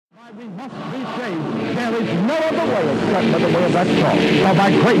We must be saved. There is no other way except by the way of that cross. For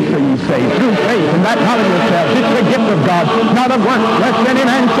by grace are you saved, through faith, and that not of yourselves. It's the gift of God, not of works, lest any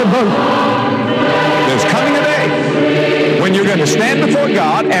man should boast. There's coming a day when you're going to stand before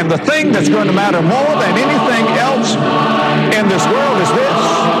God, and the thing that's going to matter more than anything else in this world is this: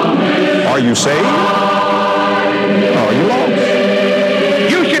 are you saved? Or are you lost?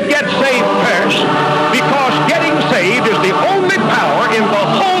 You should get saved first, because getting saved is the only power in the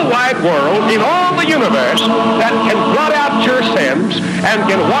whole wide world, in all the universe, that can blot out your sins and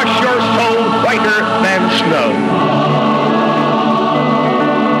can wash your soul whiter than snow.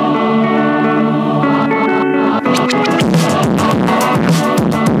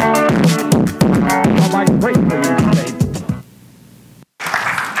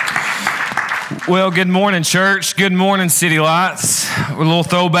 Well, good morning, church. Good morning, City Lights. We're a little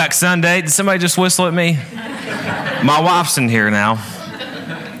throwback Sunday. Did somebody just whistle at me? My wife's in here now.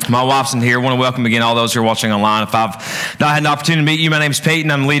 My wife's in here. I want to welcome again all those who are watching online. If I've not had an opportunity to meet you, my name's Peyton.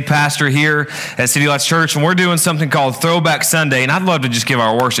 I'm the lead pastor here at City Lights Church, and we're doing something called Throwback Sunday, and I'd love to just give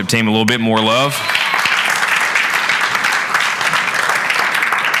our worship team a little bit more love.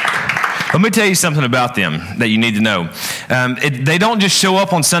 Let me tell you something about them that you need to know. They don't just show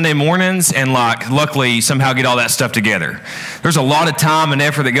up on Sunday mornings and luckily somehow get all that stuff together. There's a lot of time and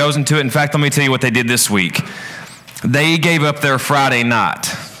effort that goes into it. In fact, let me tell you what they did this week. They gave up their Friday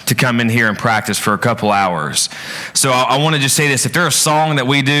night to come in here and practice for a couple hours. So I want to just say this. If there's a song that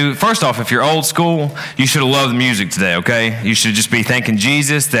we do, first off, if you're old school, you should have loved the music today, okay? You should just be thanking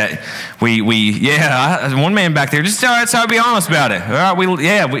Jesus that one man back there, just all right, so I'll be honest about it. All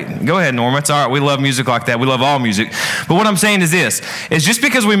right, go ahead, Norma. It's all right. We love music like that. We love all music. But what I'm saying is this, is just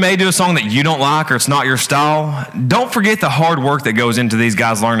because we may do a song that you don't like or it's not your style, don't forget the hard work that goes into these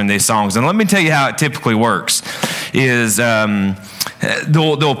guys learning these songs. And let me tell you how it typically works, is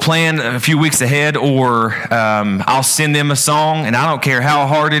they'll plan a few weeks ahead, or I'll send them a song, and I don't care how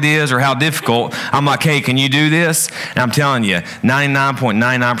hard it is or how difficult. I'm like, hey, can you do this? And I'm telling you,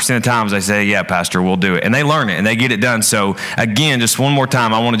 99.99% of the times they say, yeah, Pastor, we'll do it. And they learn it, and they get it done. So again, just one more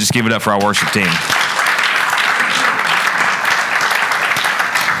time, I want to just give it up for our worship team.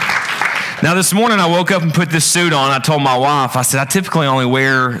 Now, this morning, I woke up and put this suit on. I told my wife, I said, I typically only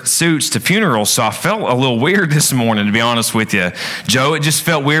wear suits to funerals, so I felt a little weird this morning, to be honest with you. Joe, it just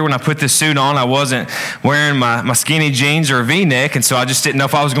felt weird when I put this suit on. I wasn't wearing my skinny jeans or a V-neck, and so I just didn't know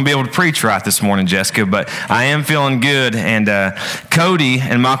if I was going to be able to preach right this morning, Jessica, but I am feeling good. And Cody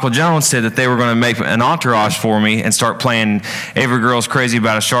and Michael Jones said that they were going to make an entourage for me and start playing Every Girl's Crazy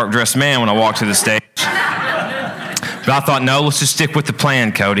About a Sharp-Dressed Man when I walk to the stage. But I thought, no, let's just stick with the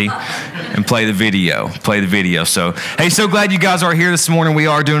plan, Cody, and play the video. So, hey, so glad you guys are here this morning. We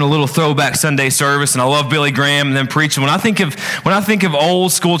are doing a little throwback Sunday service, and I love Billy Graham and them preaching. When I think of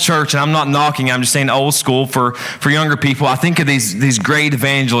old school church, and I'm not knocking, I'm just saying old school for younger people, I think of these great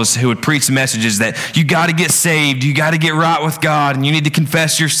evangelists who would preach messages that you got to get saved, you got to get right with God, and you need to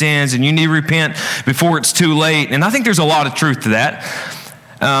confess your sins, and you need to repent before it's too late. And I think there's a lot of truth to that.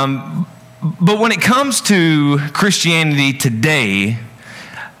 But when it comes to Christianity today,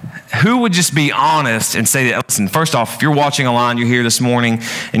 who would just be honest and say that, listen, first off, if you're watching online, you're here this morning,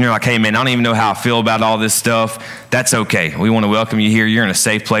 and you're like, hey, man, I don't even know how I feel about all this stuff, that's okay. We want to welcome you here. You're in a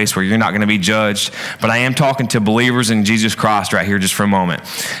safe place where you're not going to be judged. But I am talking to believers in Jesus Christ right here just for a moment.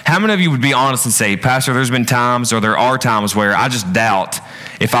 How many of you would be honest and say, Pastor, there are times where I just doubt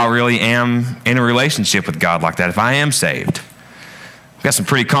if I really am in a relationship with God like that, if I am saved? We've got some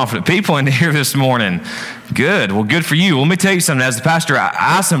pretty confident people in here this morning. Good. Well, good for you. Let me tell you something. As the pastor,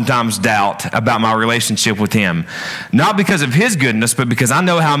 I sometimes doubt about my relationship with him. Not because of his goodness, but because I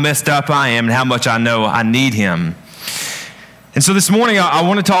know how messed up I am and how much I know I need him. And so this morning, I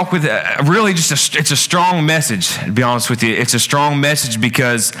want to talk with it's a strong message, to be honest with you. It's a strong message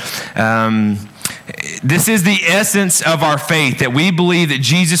because this is the essence of our faith, that we believe that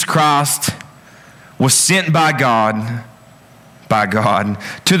Jesus Christ was sent by God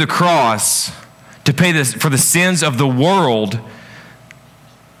to the cross to pay for the sins of the world,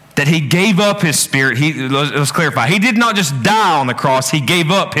 that he gave up his spirit. Let's clarify. He did not just die on the cross. He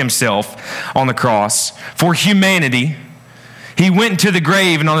gave up himself on the cross for humanity. He went into the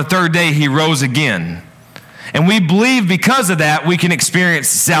grave, and on the third day, he rose again. And we believe because of that, we can experience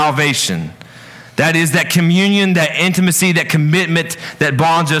salvation. That is that communion, that intimacy, that commitment that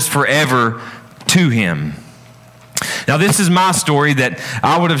bonds us forever to him. Now, this is my story that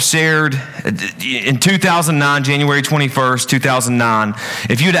I would have shared in 2009, January 21st, 2009.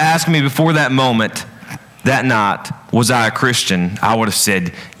 If you'd asked me before that moment, that night, was I a Christian? I would have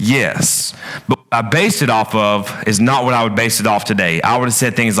said yes. But what I based it off of is not what I would base it off today. I would have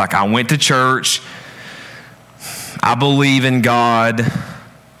said things like, I went to church, I believe in God,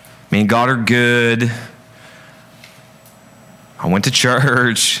 me and God are good, I went to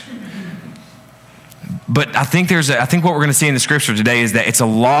church. But I think what we're going to see in the scripture today is that it's a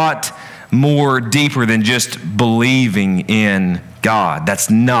lot more deeper than just believing in God. That's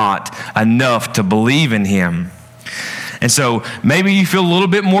not enough to believe in him. And so maybe you feel a little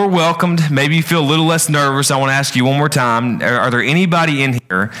bit more welcomed. Maybe you feel a little less nervous. I want to ask you one more time. Is there anybody in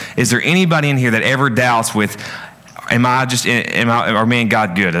here that ever doubts with, are me and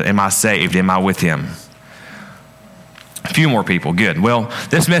God good? Am I saved? Am I with him? A few more people. Good. Well,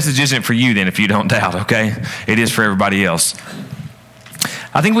 this message isn't for you then if you don't doubt, okay? It is for everybody else.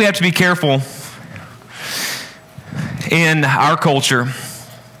 I think we have to be careful in our culture.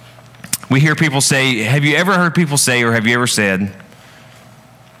 We hear people say, have you ever heard people say, or have you ever said,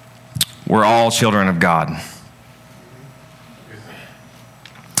 we're all children of God?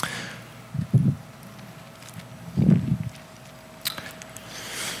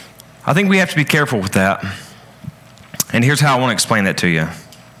 I think we have to be careful with that. And here's how I want to explain that to you.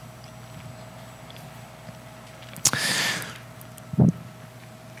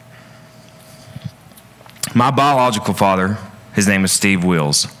 My biological father, his name is Steve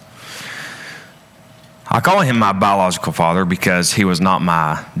Wills. I call him my biological father because he was not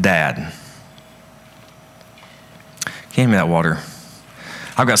my dad. Give me that water.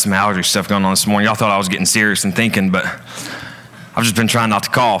 I've got some allergy stuff going on this morning. Y'all thought I was getting serious and thinking, but I've just been trying not to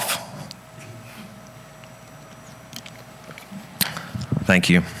cough. Thank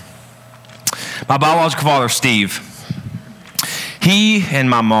you. My biological father, Steve, he and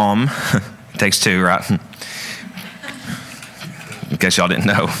my mom, it takes two, right? In case y'all didn't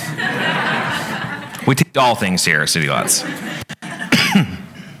know. We teach all things here at City Lights.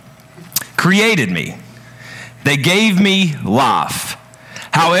 Created me. They gave me life.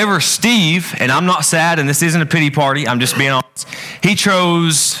 However, Steve, and I'm not sad, and this isn't a pity party, I'm just being honest, he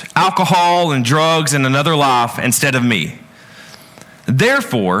chose alcohol and drugs and another life instead of me.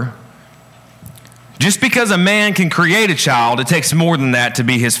 Therefore, just because a man can create a child, it takes more than that to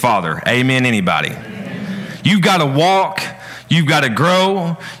be his father. Amen, anybody? You've got to walk, you've got to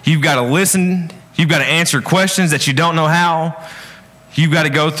grow, you've got to listen, you've got to answer questions that you don't know how. You've got to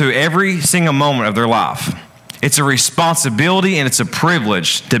go through every single moment of their life. It's a responsibility and it's a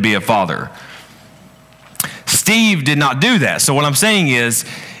privilege to be a father. Steve did not do that. So what I'm saying is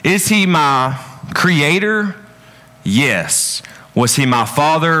he my creator? Yes. Was he my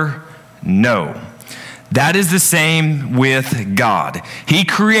father? No. That is the same with God. He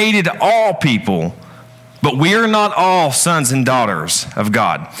created all people, but we are not all sons and daughters of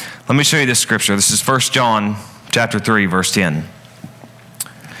God. Let me show you this scripture. This is 1 John chapter 3, verse 10.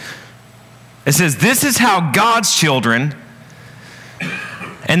 It says, this is how God's children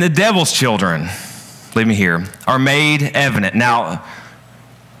and the devil's children, leave me here, are made evident. Now,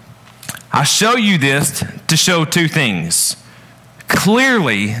 I show you this to show two things.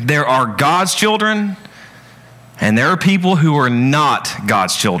 Clearly, there are God's children and there are people who are not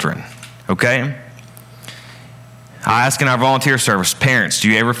God's children, okay? I ask in our volunteer service, parents, do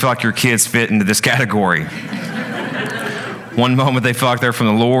you ever feel like your kids fit into this category? One moment they feel like they're from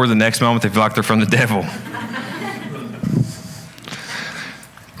the Lord, the next moment they feel like they're from the devil.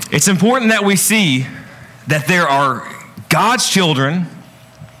 It's important that we see that there are God's children,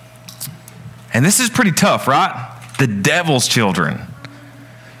 and this is pretty tough, right? The devil's children.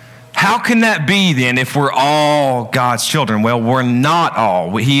 How can that be then if we're all God's children? Well, we're not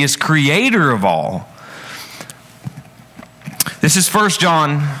all. He is creator of all. This is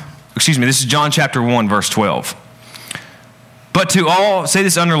John chapter 1, verse 12. But to all, say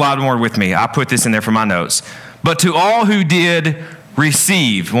this underlined word with me. I put this in there for my notes. But to all who did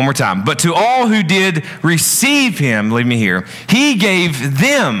receive, one more time. But to all who did receive him, leave me here, he gave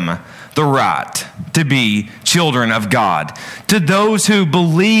them the right to be children of God, to those who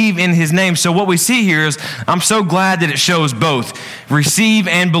believe in his name. So what we see here is, I'm so glad that it shows both receive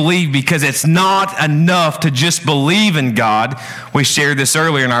and believe, because it's not enough to just believe in God. We shared this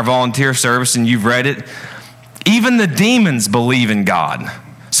earlier in our volunteer service, and you've read it. Even the demons believe in God.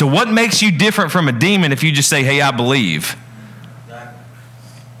 So what makes you different from a demon if you just say, hey, I believe?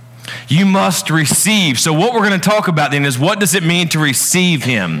 You must receive. So what we're going to talk about then is, what does it mean to receive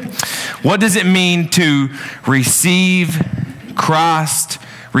him? What does it mean to receive Christ,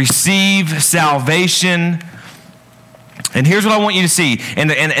 receive salvation? And here's what I want you to see. In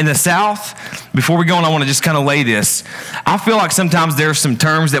the South, before we go on, I want to just kind of lay this. I feel like sometimes there's some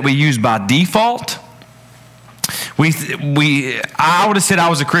terms that we use by default, I would have said I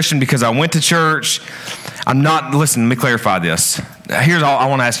was a Christian because I went to church. I'm not, listen, let me clarify this. Here's all I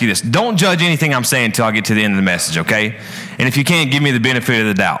want to ask you this. Don't judge anything I'm saying until I get to the end of the message, okay? And if you can't, give me the benefit of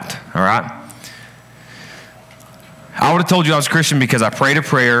the doubt, all right? I would have told you I was a Christian because I prayed a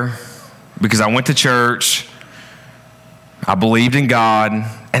prayer, because I went to church, I believed in God.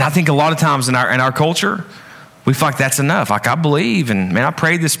 And I think a lot of times in our culture, we feel like that's enough. Like, I believe, and man, I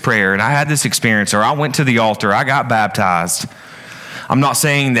prayed this prayer, and I had this experience, or I went to the altar, I got baptized. I'm not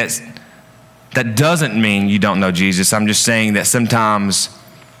saying that doesn't mean you don't know Jesus. I'm just saying that sometimes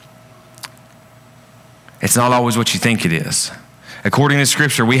it's not always what you think it is. According to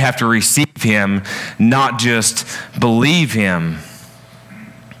Scripture, we have to receive him, not just believe him.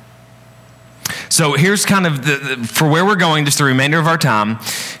 So here's kind of for where we're going, just the remainder of our time.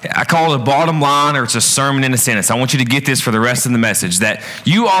 I call it a bottom line, or it's a sermon in a sentence. I want you to get this for the rest of the message, that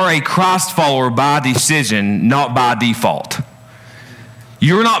you are a Christ follower by decision, not by default.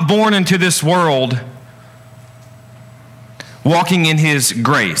 You're not born into this world walking in his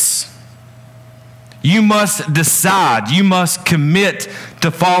grace. You must decide, you must commit to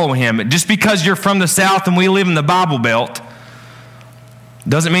follow him. Just because you're from the South and we live in the Bible Belt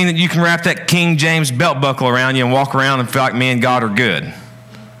doesn't mean that you can wrap that King James belt buckle around you and walk around and feel like me and God are good.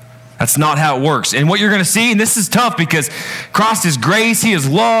 That's not how it works. And what you're going to see, and this is tough because Christ is grace, he is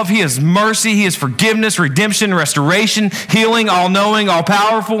love, he is mercy, he is forgiveness, redemption, restoration, healing, all-knowing,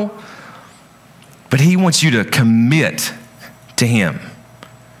 all-powerful. But he wants you to commit to him.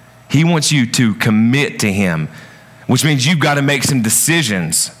 He wants you to commit to him, which means you've got to make some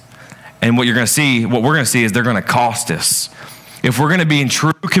decisions. And what we're going to see is they're going to cost us. If we're going to be in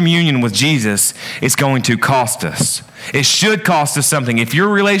true communion with Jesus, it's going to cost us. It should cost us something. If your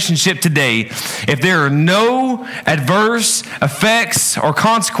relationship today, if there are no adverse effects or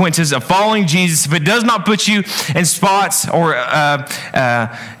consequences of following Jesus, if it does not put you in spots or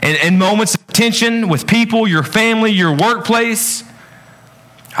in moments of tension with people, your family, your workplace,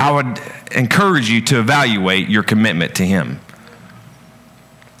 I would encourage you to evaluate your commitment to him.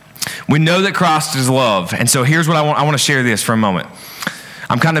 We know that Christ is love. And so here's what I want to share this for a moment.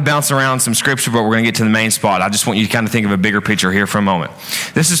 I'm kind of bouncing around some scripture, but we're going to get to the main spot. I just want you to kind of think of a bigger picture here for a moment.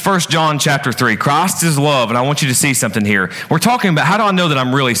 This is 1 John chapter 3. Christ is love, and I want you to see something here. We're talking about how do I know that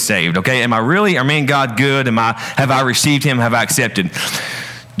I'm really saved, okay? Are me and God good? Have I received him? Have I accepted?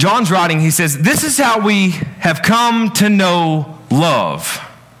 John's writing, he says, this is how we have come to know love,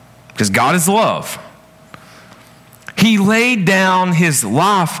 because God is love. He laid down his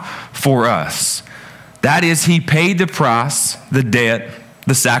life for us. That is, he paid the price, the debt,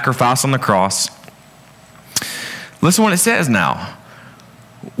 the sacrifice on the cross. Listen to what it says now.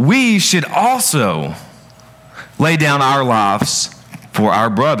 We should also lay down our lives for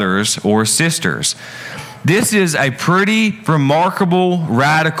our brothers or sisters. This is a pretty remarkable,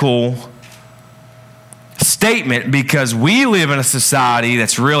 radical statement because we live in a society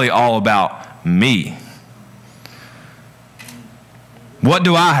that's really all about me. What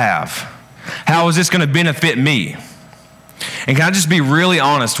do I have? How is this going to benefit me? And can I just be really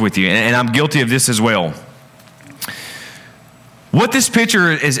honest with you? And I'm guilty of this as well. What this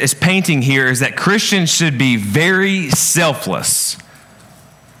picture is painting here is that Christians should be very selfless.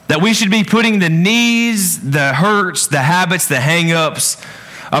 That we should be putting the needs, the hurts, the habits, the hang-ups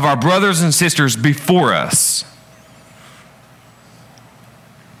of our brothers and sisters before us.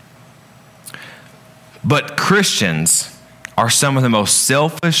 But Christians are some of the most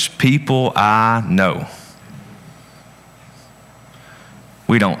selfish people I know.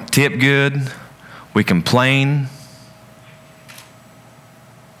 We don't tip good. We complain.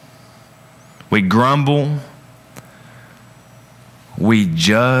 We grumble. We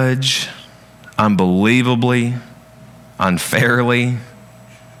judge unbelievably, unfairly.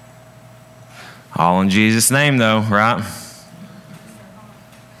 All in Jesus' name, though, right?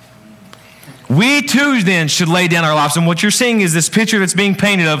 We too then should lay down our lives. And what you're seeing is this picture that's being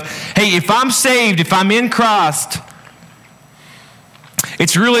painted of, hey, if I'm saved, if I'm in Christ,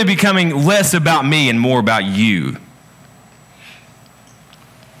 it's really becoming less about me and more about you.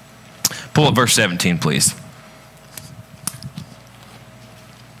 Pull up verse 17, please.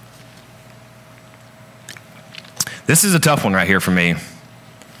 This is a tough one right here for me.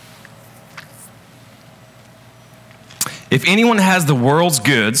 If anyone has the world's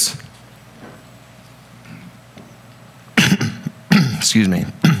goods, excuse me,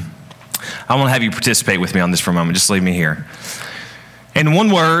 I want to have you participate with me on this for a moment. Just leave me here. In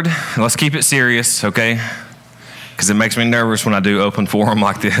one word, let's keep it serious, okay? Because it makes me nervous when I do open forum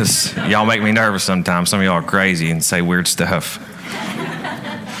like this. Y'all make me nervous sometimes. Some of y'all are crazy and say weird stuff.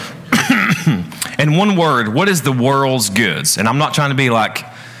 In one word, what is the world's goods? And I'm not trying to be like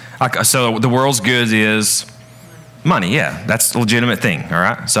so the world's goods is money. Yeah, that's a legitimate thing, all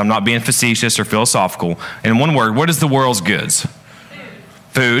right? So I'm not being facetious or philosophical. In one word, what is the world's goods?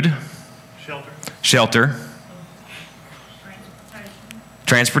 Food. Shelter.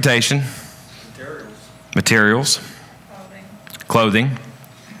 Transportation. Materials. Clothing.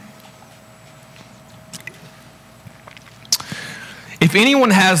 If anyone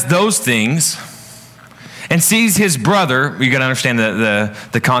has those things and sees his brother, you got to understand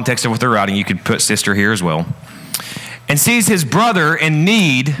the context of what they're writing. You could put sister here as well. And sees his brother in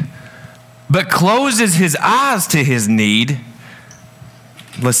need, but closes his eyes to his need,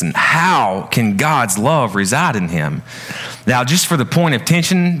 listen, how can God's love reside in him? Now, just for the point of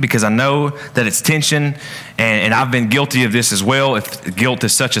tension, because I know that it's tension, and I've been guilty of this as well, if guilt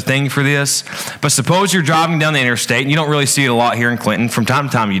is such a thing for this. But suppose you're driving down the interstate, and you don't really see it a lot here in Clinton. From time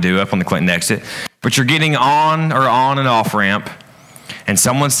to time you do, up on the Clinton exit. But you're getting on an off ramp, and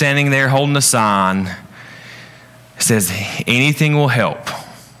someone's standing there holding a sign that says, anything will help.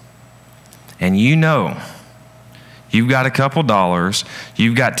 And you know, you've got a couple dollars,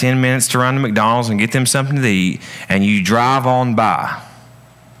 you've got 10 minutes to run to McDonald's and get them something to eat, and you drive on by.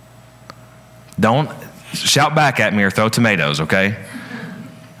 Don't shout back at me or throw tomatoes, okay?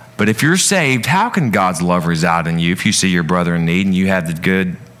 But if you're saved, how can God's love reside in you if you see your brother in need and you have the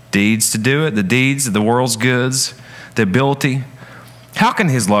good deeds to do it, the deeds, the world's goods, the ability? How can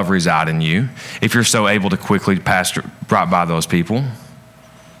his love reside in you if you're so able to quickly pass right by those people?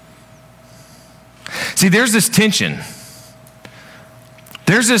 See, there's this tension.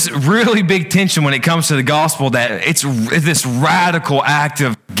 There's this really big tension when it comes to the gospel that it's this radical act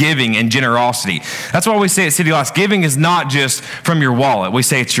of giving and generosity. That's why we say at City Lights, giving is not just from your wallet. We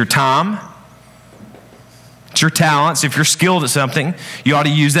say it's your time, it's your talents. If you're skilled at something, you ought to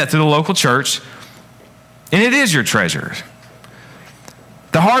use that through the local church. And it is your treasure.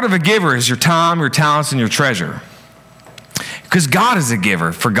 The heart of a giver is your time, your talents, and your treasure. Because God is a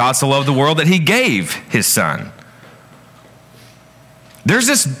giver. For God so loved the world that he gave his son.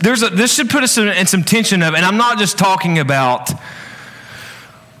 This should put us in some tension of, and I'm not just talking about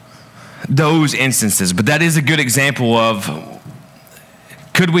those instances, but that is a good example of,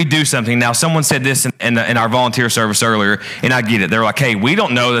 could we do something? Now, someone said this in our volunteer service earlier, and I get it. They're like, hey, we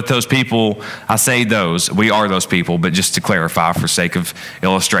don't know that those people, I say those, we are those people, but just to clarify for sake of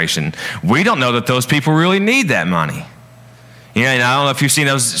illustration, we don't know that those people really need that money. Yeah, and I don't know if you've seen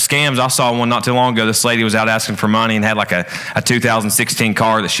those scams. I saw one not too long ago. This lady was out asking for money and had like a 2016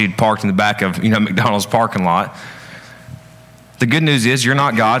 car that she'd parked in the back of McDonald's parking lot. The good news is you're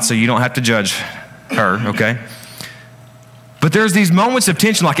not God, so you don't have to judge her, okay? But there's these moments of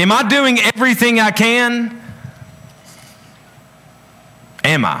tension, like, am I doing everything I can?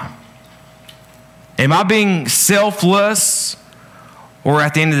 Am I? Am I being selfless? Or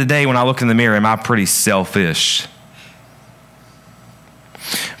at the end of the day, when I look in the mirror, am I pretty selfish?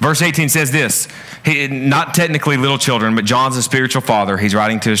 Verse 18 says this, not technically little children, but John's a spiritual father. He's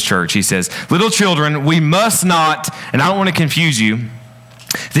writing to his church. He says, little children, we must not, and I don't want to confuse you,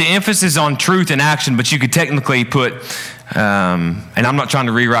 the emphasis on truth and action, but you could technically put, and I'm not trying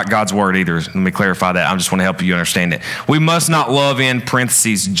to rewrite God's word either. Let me clarify that. I just want to help you understand it. We must not love in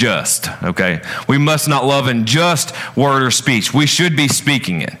parentheses just, okay? We must not love in just word or speech. We should be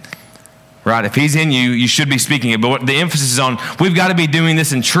speaking it. Right? If he's in you, you should be speaking it. But what the emphasis is on, we've got to be doing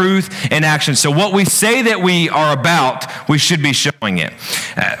this in truth and action. So what we say that we are about, we should be showing it.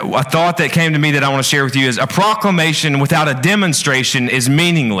 A thought that came to me that I want to share with you is a proclamation without a demonstration is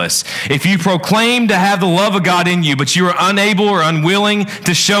meaningless. If you proclaim to have the love of God in you, but you are unable or unwilling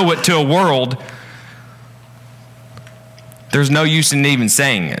to show it to a world, there's no use in even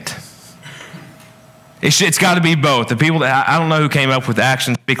saying it. It's got to be both. The people that, I don't know who came up with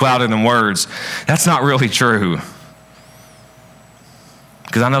actions speak louder than words. That's not really true.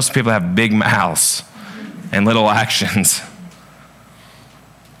 Because I know some people have big mouths and little actions.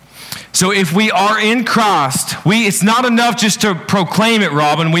 So if we are in Christ, it's not enough just to proclaim it,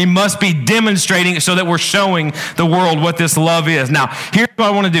 Robin. We must be demonstrating it so that we're showing the world what this love is. Now, here's what I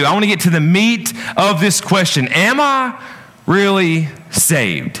want to do. I want to get to the meat of this question. Am I really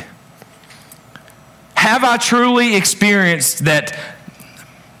saved? Have I truly experienced that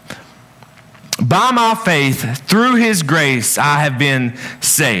by my faith, through his grace, I have been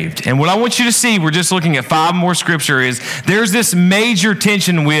saved? And what I want you to see, we're just looking at 5 more scripture, is there's this major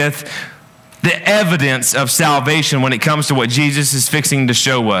tension with the evidence of salvation when it comes to what Jesus is fixing to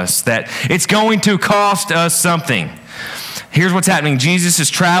show us, that it's going to cost us something. Here's what's happening. Jesus is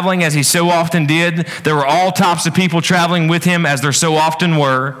traveling as he so often did. There were all types of people traveling with him as there so often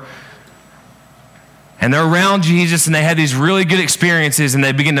were. And they're around Jesus, and they have these really good experiences, and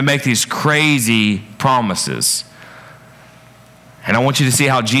they begin to make these crazy promises. And I want you to see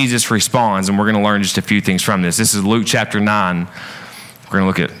how Jesus responds, and we're going to learn just a few things from this. This is Luke chapter 9. We're going to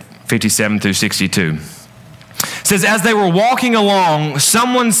look at 57 through 62. It says, as they were walking along,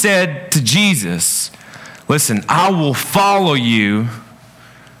 someone said to Jesus, listen, I will follow you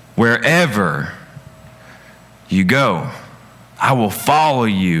wherever you go. I will follow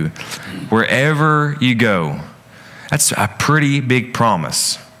you wherever you go. That's a pretty big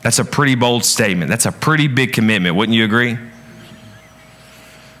promise. That's a pretty bold statement. That's a pretty big commitment. Wouldn't you agree?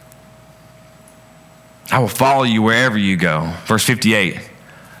 I will follow you wherever you go. Verse 58.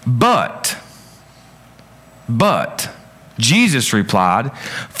 But, Jesus replied,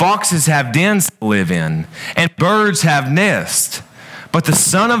 foxes have dens to live in, and birds have nests. But the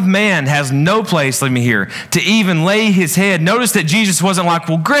Son of Man has no place, let me hear, to even lay his head. Notice that Jesus wasn't like,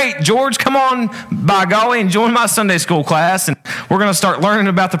 well, great, George, come on, by golly, and join my Sunday school class, and we're going to start learning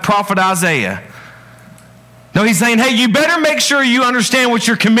about the prophet Isaiah. No, he's saying, hey, you better make sure you understand what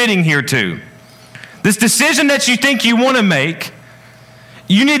you're committing here to. This decision that you think you want to make,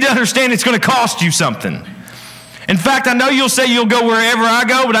 you need to understand it's going to cost you something. In fact, I know you'll say you'll go wherever I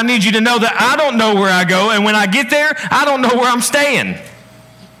go, but I need you to know that I don't know where I go, and when I get there, I don't know where I'm staying.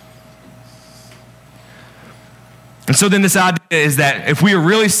 And so then this idea is that if we are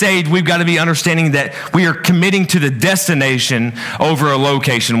really saved, we've got to be understanding that we are committing to the destination over a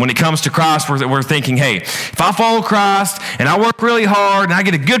location. When it comes to Christ, we're thinking, hey, if I follow Christ and I work really hard and I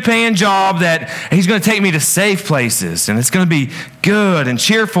get a good paying job, that he's going to take me to safe places and it's going to be good and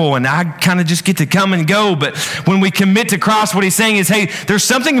cheerful and I kind of just get to come and go. But when we commit to Christ, what he's saying is, hey, there's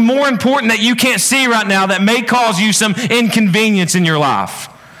something more important that you can't see right now that may cause you some inconvenience in your life.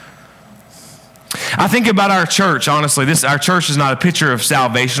 I think about our church, honestly. Our church is not a picture of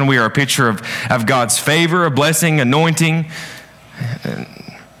salvation. We are a picture of God's favor, a blessing, anointing.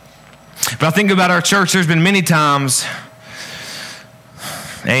 But I think about our church, there's been many times,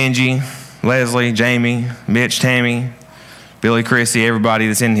 Angie, Leslie, Jamie, Mitch, Tammy, Billy, Chrissy, everybody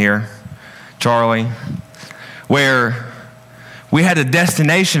that's in here, Charlie, where we had a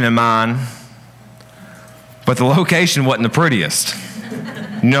destination in mind, but the location wasn't the prettiest.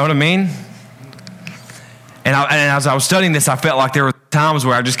 You know what I mean? And as I was studying this, I felt like there were times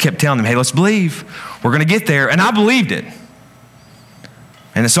where I just kept telling them, hey, let's believe. We're going to get there. And I believed it.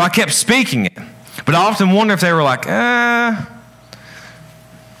 And so I kept speaking it. But I often wonder if they were like, And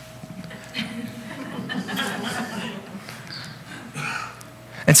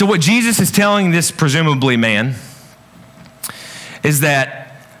so what Jesus is telling this presumably man is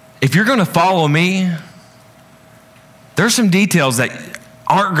that if you're going to follow me, there's some details that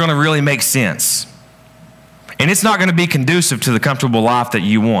aren't going to really make sense. And it's not going to be conducive to the comfortable life that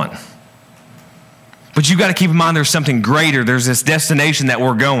you want. But you've got to keep in mind there's something greater. There's this destination that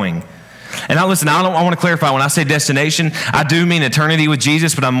we're going. And I want to clarify, when I say destination, I do mean eternity with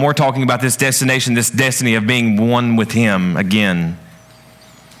Jesus, but I'm more talking about this destination, this destiny of being one with him again.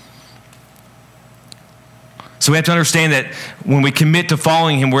 So we have to understand that when we commit to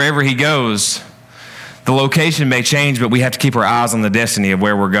following him wherever he goes, the location may change, but we have to keep our eyes on the destiny of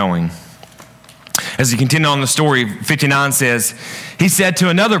where we're going. As you continue on the story, 59 says, he said to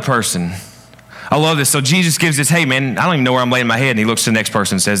another person, I love this. So Jesus gives this, hey man, I don't even know where I'm laying my head. And he looks to the next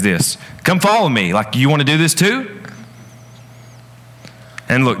person and says this, come follow me. Like, you want to do this too?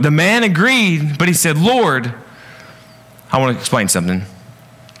 And look, the man agreed, but he said, Lord, I want to explain something.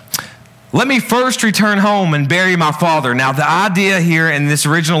 Let me first return home and bury my father. Now, the idea here in this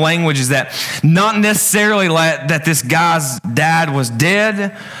original language is that not necessarily that this guy's dad was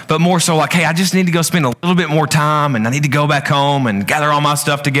dead, but more so like, hey, I just need to go spend a little bit more time and I need to go back home and gather all my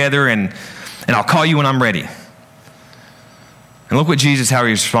stuff together and I'll call you when I'm ready. And look what Jesus, how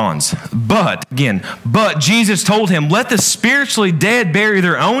he responds. But Jesus told him, let the spiritually dead bury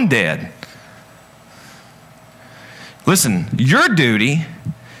their own dead. Listen, your duty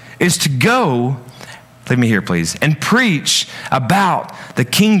is to go, leave me here please, and preach about the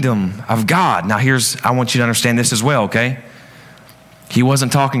kingdom of God. Now I want you to understand this as well, okay? He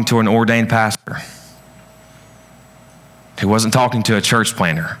wasn't talking to an ordained pastor. He wasn't talking to a church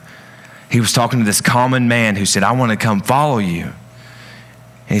planter. He was talking to this common man who said, I want to come follow you.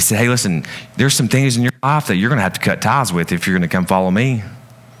 And he said, hey, listen, there's some things in your life that you're going to have to cut ties with if you're going to come follow me.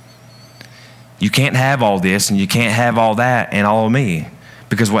 You can't have all this and you can't have all that and all of me.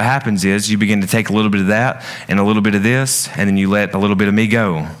 Because what happens is you begin to take a little bit of that and a little bit of this, and then you let a little bit of me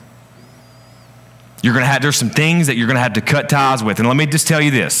go. There's some things that you're going to have to cut ties with. And let me just tell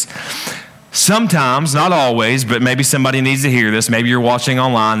you this. Sometimes, not always, but maybe somebody needs to hear this. Maybe you're watching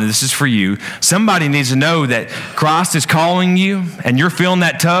online and this is for you. Somebody needs to know that Christ is calling you and you're feeling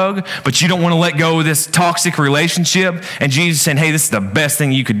that tug, but you don't want to let go of this toxic relationship. And Jesus is saying, hey, this is the best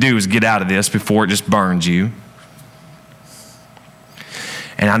thing you could do is get out of this before it just burns you.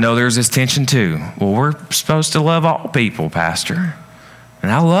 And I know there's this tension too. Well, we're supposed to love all people, Pastor. And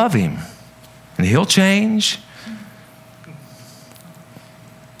I love him. And he'll change.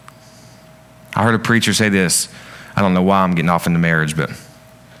 I heard a preacher say this. I don't know why I'm getting off into marriage, but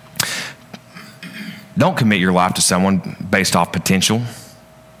don't commit your life to someone based off potential.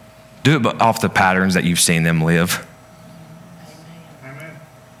 Do it off the patterns that you've seen them live. Amen.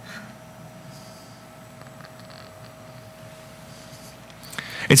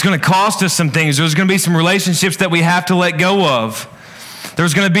 It's going to cost us some things. There's going to be some relationships that we have to let go of.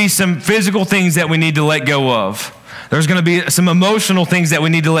 There's going to be some physical things that we need to let go of. There's going to be some emotional things that we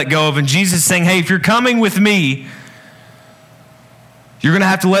need to let go of. And Jesus is saying, hey, if you're coming with me, you're going to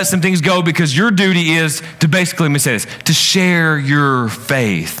have to let some things go because your duty is to basically, let me say this, to share your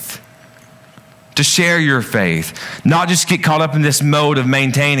faith. To share your faith. Not just get caught up in this mode of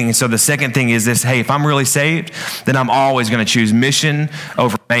maintaining. And so the second thing is this, hey, if I'm really saved, then I'm always going to choose mission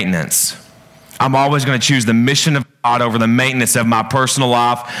over maintenance. I'm always going to choose the mission of God over the maintenance of my personal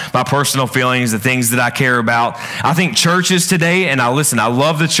life, my personal feelings, the things that I care about. I think churches today, and I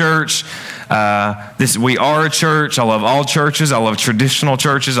love the church. We are a church. I love all churches. I love traditional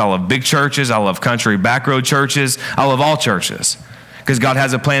churches. I love big churches. I love country backroad churches. I love all churches because God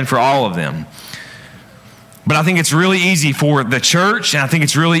has a plan for all of them. But I think it's really easy for the church, and I think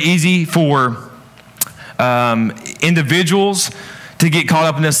it's really easy for individuals to get caught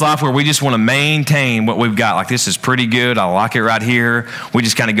up in this life where we just want to maintain what we've got. Like, this is pretty good. I like it right here. We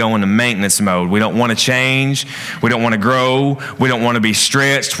just kind of go into maintenance mode. We don't want to change. We don't want to grow. We don't want to be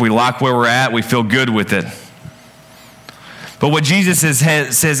stretched. We like where we're at. We feel good with it. But what Jesus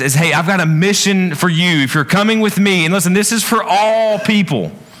says is, hey, I've got a mission for you. If you're coming with me, and listen, this is for all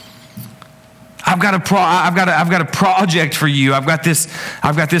people. I've got a project for you. I've got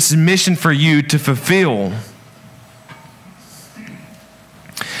this mission for you to fulfill.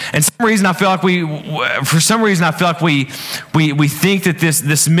 And for some reason, I feel like we think that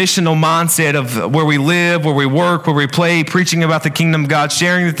this missional mindset of where we live, where we work, where we play, preaching about the kingdom of God,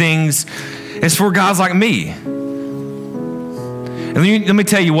 sharing the things, is for guys like me. And let me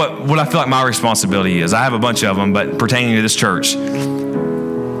tell you what I feel like my responsibility is. I have a bunch of them, but pertaining to this church.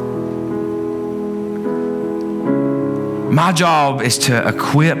 My job is to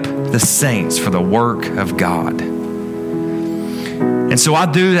equip the saints for the work of God. And so I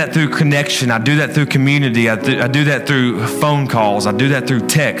do that through connection. I do that through community. I do that through phone calls. I do that through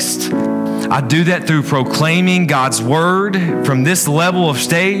text. I do that through proclaiming God's word from this level of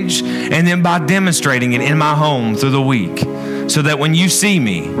stage, and then by demonstrating it in my home through the week, so that when you see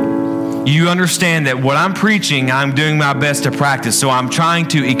me, you understand that what I'm preaching, I'm doing my best to practice. So I'm trying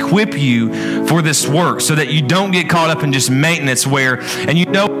to equip you for this work so that you don't get caught up in just maintenance and you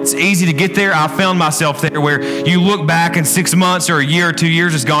know it's easy to get there. I found myself there where you look back and 6 months or a year or 2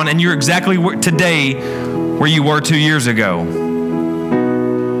 years is gone and you're exactly today where you were 2 years ago.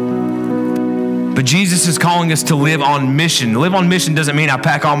 But Jesus is calling us to live on mission. Live on mission doesn't mean I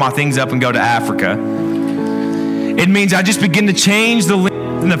pack all my things up and go to Africa. It means I just begin to change the lens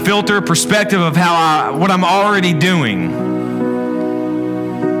and the filter perspective of what I'm already doing.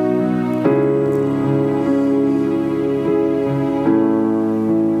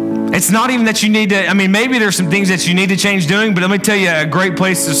 It's not even that you need to, maybe there's some things that you need to change doing, but let me tell you, a great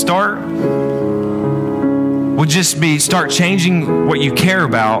place to start would just be start changing what you care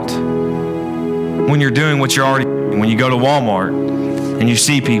about when you're doing what you're already doing. When you go to Walmart and you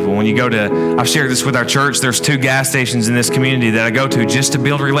see people, when you go to, I've shared this with our church, there's 2 gas stations in this community that I go to just to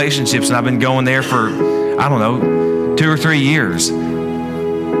build relationships, and I've been going there for, 2 or 3 years. And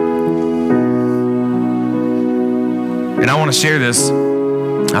I want to share this.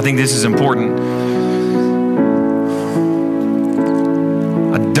 I think this is important.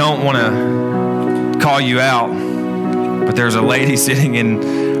 I don't want to call you out, but there's a lady sitting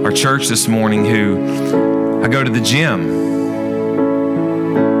in our church this morning who I go to the gym.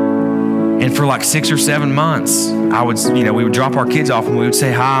 And for like 6 or 7 months, we would drop our kids off and we would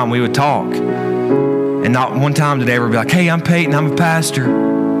say hi and we would talk. And not one time did they ever be like, hey, I'm Peyton, I'm a pastor.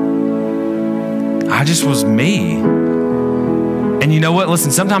 I just was me. And you know what?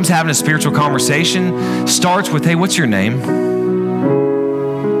 Listen, sometimes having a spiritual conversation starts with, hey, what's your name?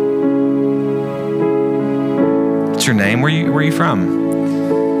 What's your name? Where are you from?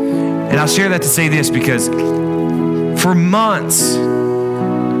 And I'll share that to say this because for months,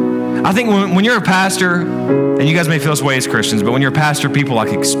 I think when you're a pastor, and you guys may feel this way as Christians, but when you're a pastor, people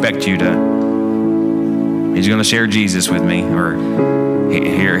like expect you to, he's going to share Jesus with me, or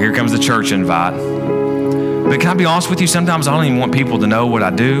here comes the church invite. But can I be honest with you? Sometimes I don't even want people to know what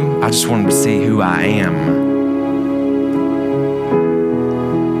I do. I just want them to see who I am.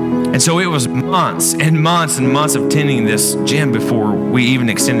 And so it was months and months and months of tending this gym before we even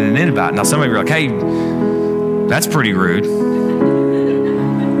extended an invite. Now some of you are like, hey, that's pretty rude.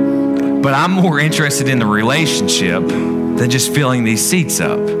 But I'm more interested in the relationship than just filling these seats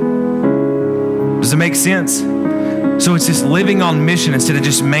up. Does it make sense? So it's just living on mission instead of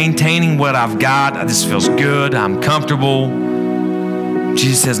just maintaining what I've got. This feels good. I'm comfortable.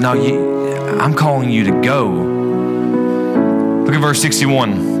 Jesus says, no, I'm calling you to go. Look at verse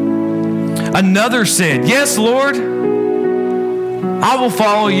 61. Another said, yes, Lord, I will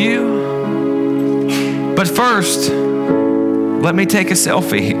follow you. But first, let me take a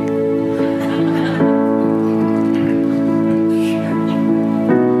selfie.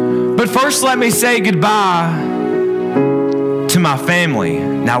 But first, let me say goodbye to my family.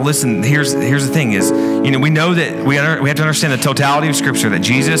 Now, listen, here's the thing is, we know that we have to understand the totality of Scripture, that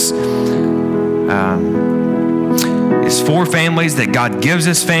Jesus is for families, that God gives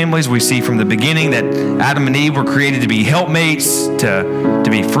us families. We see from the beginning that Adam and Eve were created to be helpmates, to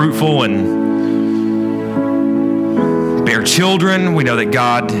be fruitful and bear children. We know that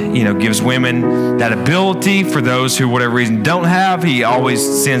God, gives women that ability for those who, whatever reason, don't have. He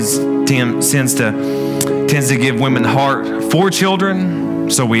always tends to give women the heart for children.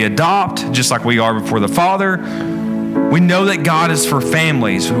 So we adopt just like we are before the Father. We know that God is for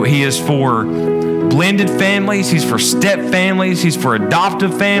families. He is for blended families. He's for step families. He's for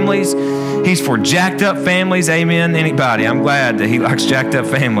adoptive families. He's for jacked up families. Amen. Anybody? I'm glad that he likes jacked up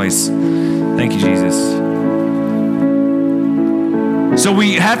families. Thank you, Jesus. So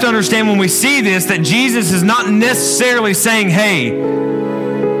we have to understand when we see this that Jesus is not necessarily saying, hey,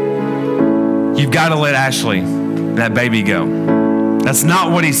 you've got to let Ashley, that baby, go. That's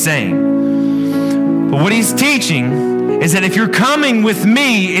not what he's saying. But what he's teaching is that if you're coming with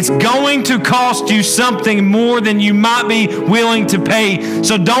me, it's going to cost you something more than you might be willing to pay.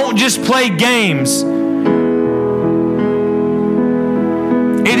 So don't just play games.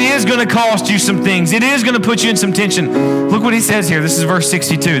 It is going to cost you some things. It is going to put you in some tension. Look what he says here. This is verse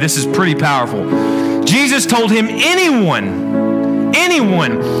 62. This is pretty powerful. Jesus told him, anyone,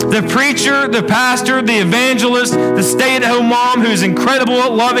 the preacher, the pastor, the evangelist, the stay-at-home mom who's incredible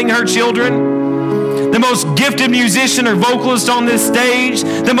at loving her children, the most gifted musician or vocalist on this stage,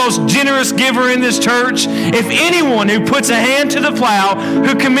 the most generous giver in this church, if anyone who puts a hand to the plow,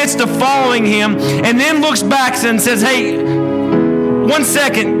 who commits to following him, and then looks back and says, hey, 1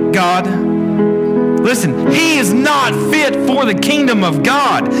 second, God, listen, he is not fit for the kingdom of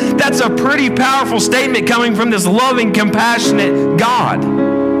God. That's a pretty powerful statement coming from this loving, compassionate God.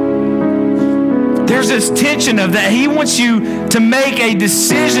 There's this tension of that he wants you to make a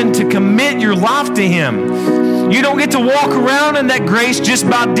decision to commit your life to him. You don't get to walk around in that grace just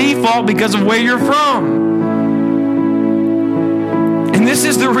by default because of where you're from. And this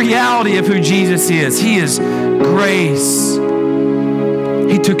is the reality of who Jesus is. He is grace.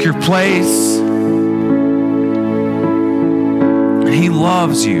 He took your place. And he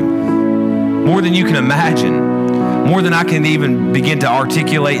loves you more than you can imagine, more than I can even begin to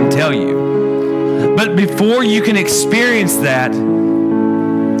articulate and tell you. But before you can experience that,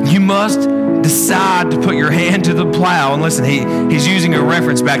 you must decide to put your hand to the plow. And listen, he's using a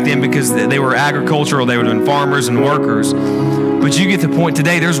reference back then because they were agricultural, they would have been farmers and workers. But you get the point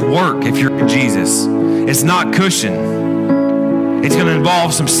today, there's work if you're in Jesus. It's not cushion. It's going to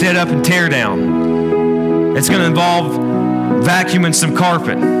involve some set up and tear down. It's going to involve vacuuming some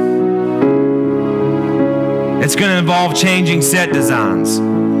carpet. It's going to involve changing set designs.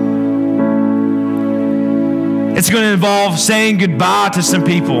 It's going to involve saying goodbye to some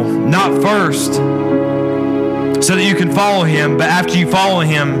people, not first, so that you can follow him, but after you follow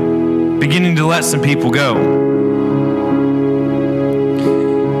him, beginning to let some people go.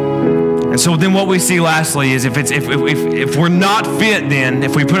 And so then what we see lastly is if we're not fit, then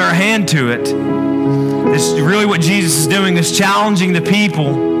if we put our hand to it, this is really what Jesus is doing, is challenging the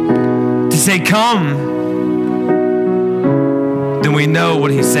people to say, come. Then we know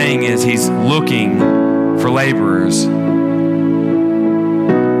what he's saying is he's looking for laborers.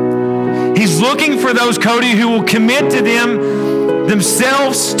 He's looking for those, Cody, who will commit to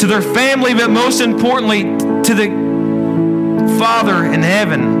themselves, to their family, but most importantly, to the Father in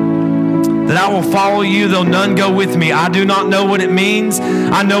heaven. That I will follow you, though none go with me. I do not know what it means.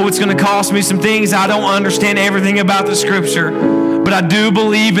 I know it's going to cost me some things. I don't understand everything about the Scripture. But but I do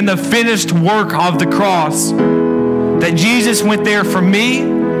believe in the finished work of the cross, that Jesus went there for me.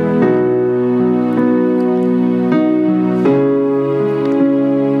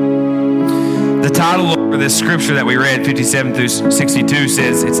 The title of this scripture that we read, 57 through 62,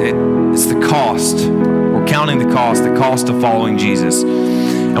 says it's the cost. We're counting the cost of following Jesus.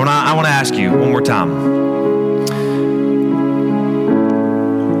 And I want to ask you one more time,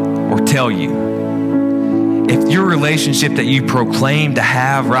 or tell you, if your relationship that you proclaim to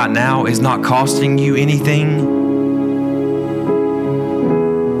have right now is not costing you anything,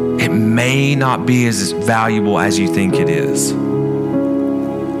 it may not be as valuable as you think it is.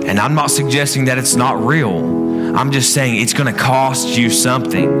 And I'm not suggesting that it's not real. I'm just saying it's going to cost you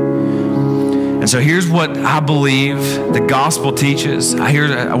something. And so here's what I believe the gospel teaches.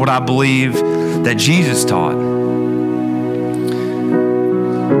 Here's what I believe that Jesus taught.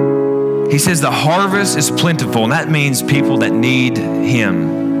 He says the harvest is plentiful, and that means people that need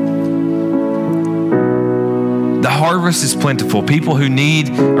Him. The harvest is plentiful. People who need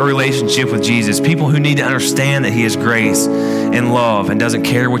a relationship with Jesus. People who need to understand that He is grace and love and doesn't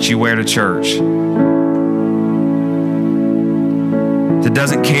care what you wear to church. That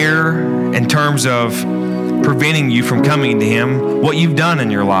doesn't care in terms of preventing you from coming to Him, what you've done in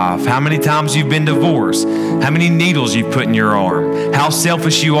your life, how many times you've been divorced, how many needles you've put in your arm, how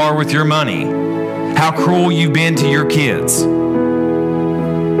selfish you are with your money, how cruel you've been to your kids.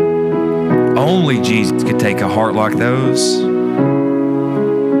 Only Jesus could take a heart like those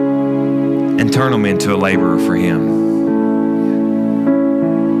and turn them into a laborer for Him.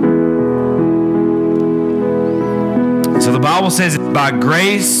 So the Bible says it's by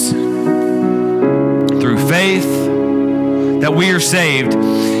grace, through faith, that we are saved.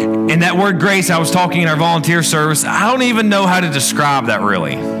 And that word grace, I was talking in our volunteer service, I don't even know how to describe that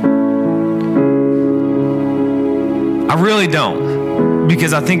really. I really don't.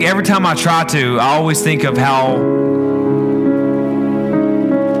 Because I think every time I try to, I always think of how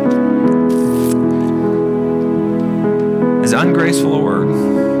is ungraceful a word?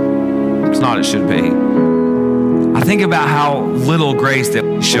 It's not, it should be. I think about how little grace that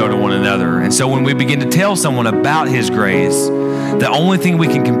we show to one another. And so when we begin to tell someone about His grace, the only thing we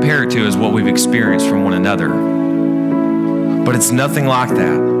can compare it to is what we've experienced from one another. But it's nothing like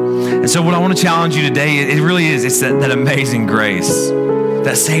that. And so what I want to challenge you today, it really is, it's that amazing grace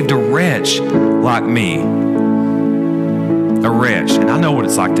that saved a wretch like me. A wretch. And I know what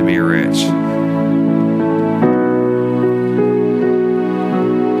it's like to be a wretch.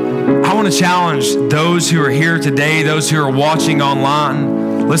 I want to challenge those who are here today, those who are watching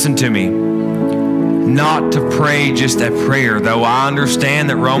online, listen to me, not to pray just a prayer, though I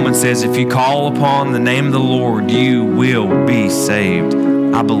understand that Romans says if you call upon the name of the Lord, you will be saved.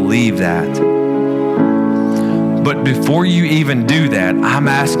 I believe that. But before you even do that, I'm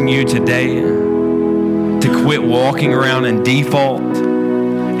asking you today to quit walking around in default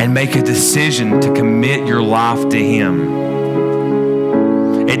and make a decision to commit your life to Him.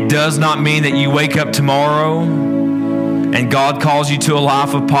 It does not mean that you wake up tomorrow and God calls you to a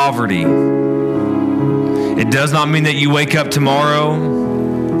life of poverty. It does not mean that you wake up tomorrow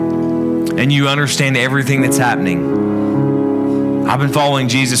and you understand everything that's happening. I've been following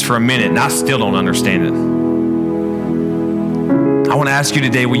Jesus for a minute and I still don't understand it. I want to ask you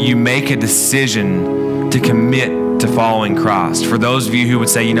today, will you make a decision to commit to following Christ? For those of you who would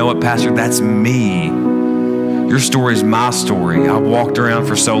say, you know what, Pastor, that's me. Your story is my story. I walked around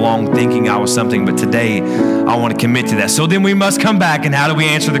for so long thinking I was something, but today I want to commit to that. So then we must come back, and how do we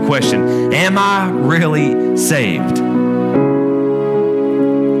answer the question, am I really saved?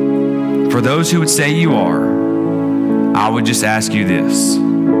 For those who would say you are, I would just ask you this.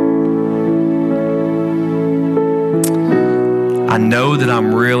 I know that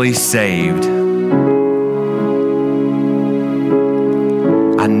I'm really saved.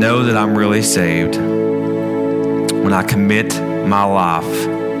 I know that I'm really saved when I commit my life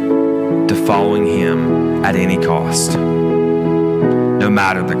to following Him at any cost, no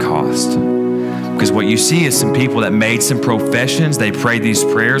matter the cost. Because what you see is some people that made some professions. They prayed these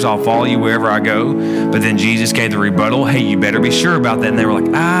prayers, I'll follow you wherever I go. But then Jesus gave the rebuttal, hey, you better be sure about that. And they were like,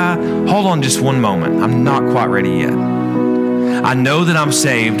 hold on just one moment. I'm not quite ready yet. I know that I'm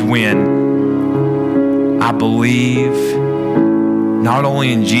saved when I believe not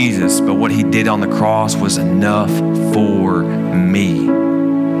only in Jesus, but what He did on the cross was enough for me,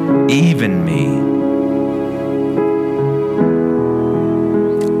 even me.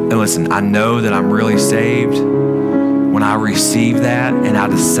 And listen, I know that I'm really saved when I receive that and I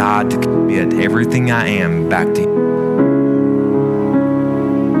decide to commit everything I am back to Him.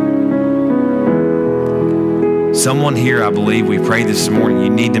 Someone here, I believe, we prayed this morning, you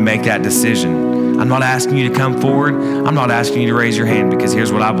need to make that decision. I'm not asking you to come forward. I'm not asking you to raise your hand, because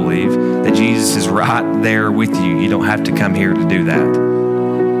here's what I believe, that Jesus is right there with you. You don't have to come here to do that.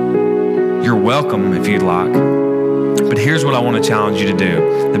 You're welcome if you'd like. But here's what I want to challenge you to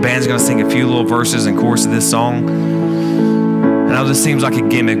do. The band's going to sing a few little verses in chorus of this song. I know this seems like a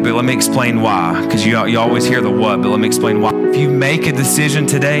gimmick, but let me explain why, because you always hear the what, but let me explain why. If you make a decision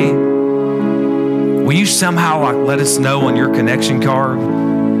today, will you somehow let us know on your connection card?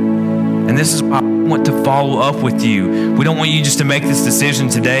 And this is why I want to follow up with you. We don't want you just to make this decision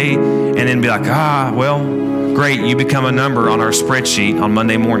today and then be like, well, great, you become a number on our spreadsheet on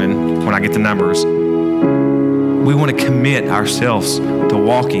Monday morning when I get the numbers. We want to commit ourselves to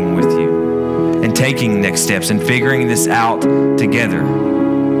walking with you and taking next steps and figuring this out together.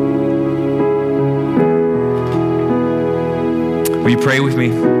 Will you pray with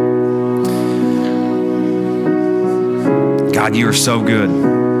me? God, you are so good.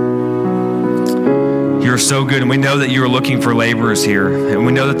 You are so good, and we know that you are looking for laborers here, and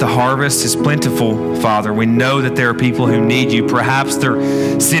we know that the harvest is plentiful, Father. We know that there are people who need you. Perhaps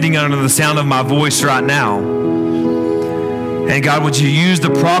they're sitting under the sound of my voice right now. And God, would you use the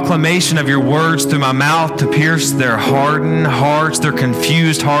proclamation of your words through my mouth to pierce their hardened hearts, their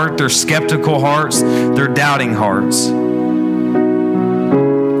confused heart, their skeptical hearts, their doubting hearts.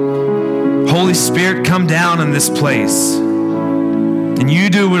 Holy Spirit, come down in this place. And you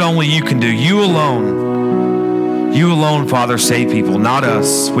do what only you can do. You alone, Father, save people, not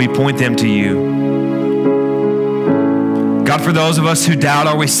us. We point them to you. God, for those of us who doubt,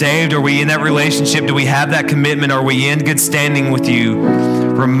 are we saved? Are we in that relationship? Do we have that commitment? Are we in good standing with you?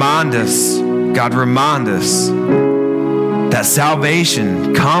 Remind us, God, remind us that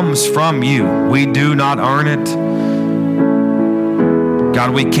salvation comes from you. We do not earn it.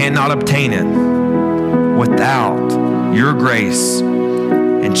 God, we cannot obtain it without your grace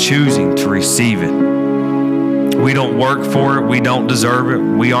and choosing to receive it. We don't work for it. We don't deserve it.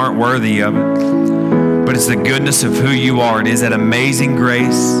 We aren't worthy of it. But it's the goodness of who you are. It is that amazing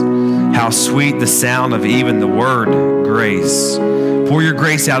grace. How sweet the sound of even the word grace. Pour your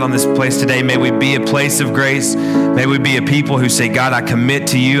grace out on this place today. May we be a place of grace. May we be a people who say, God, I commit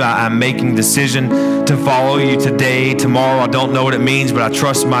to you. I'm making a decision to follow you today, tomorrow. I don't know what it means, but I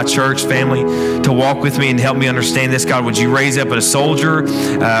trust my church family to walk with me and help me understand this. God, would you raise up a soldier?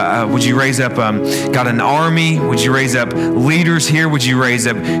 Would you raise up, God, an army? Would you raise up leaders here? Would you raise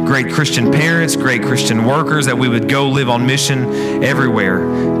up great Christian parents, great Christian workers, that we would go live on mission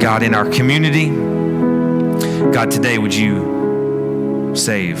everywhere, God, in our community? God, today, would you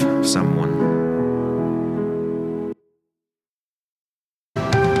save someone?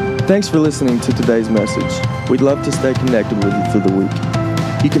 Thanks for listening to today's message. We'd love to stay connected with you through the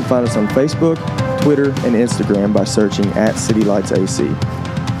week. You can find us on Facebook, Twitter, and Instagram by searching @CityLightsAC.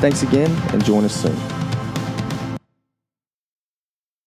 Thanks again, and join us soon.